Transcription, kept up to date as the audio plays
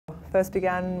first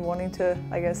began wanting to,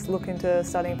 I guess, look into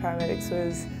studying paramedics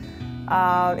was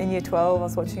in year 12. I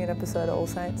was watching an episode of All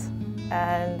Saints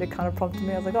and it kind of prompted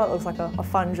me. I was like, oh, it looks like a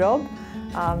fun job.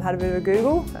 Had a bit of a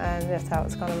Google and that's how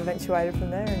it's kind of eventuated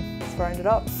from there, and that's where I ended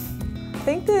up. I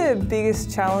think the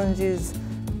biggest challenge is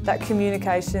that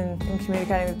communication and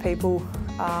communicating with people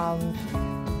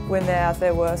when they're at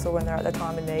their worst or when they're at their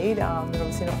time of need. They're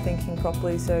obviously not thinking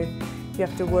properly, so you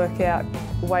have to work out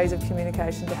ways of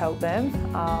communication to help them.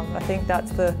 I think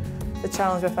that's the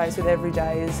challenge we're faced with every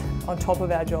day, is on top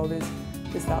of our job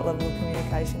is that level of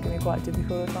communication can be quite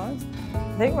difficult at times.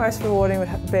 I think most rewarding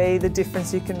would be the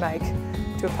difference you can make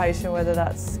to a patient, whether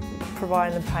that's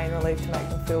providing them pain relief to make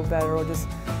them feel better or just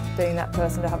being that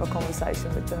person to have a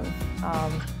conversation with them.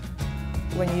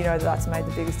 When you know that that's made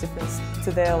the biggest difference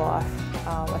to their life,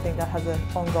 I think that has an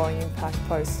ongoing impact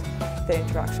post their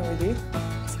interaction with you.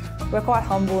 We're quite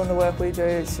humble in the work we do,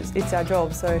 it's our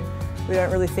job, so we don't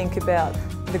really think about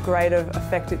the greater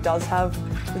effect it does have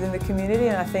within the community,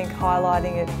 and I think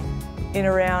highlighting it in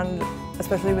around,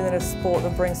 especially within a sport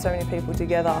that brings so many people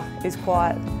together, is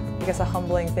quite, I guess, a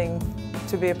humbling thing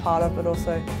to be a part of, but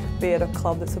also be at a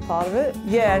club that's a part of it.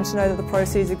 Yeah, and to know that the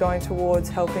proceeds are going towards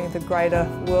helping the greater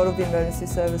world of the emergency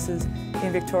services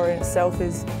in Victoria in itself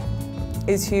is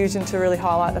huge, and to really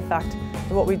highlight the fact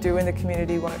that what we do in the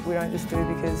community, we don't just do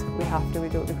because we have to, we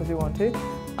do it because we want to.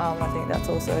 I think that's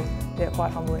also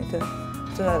quite humbling to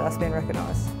know that's been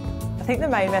recognised. I think the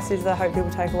main message that I hope people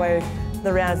take away with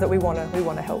the round is that we want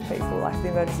to help people. Like, the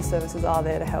emergency services are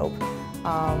there to help,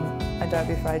 and don't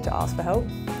be afraid to ask for help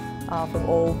from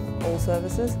all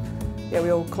services. Yeah, we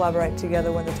all collaborate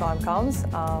together when the time comes,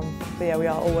 but yeah, we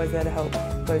are always there to help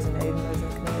those in need and those in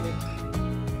the community.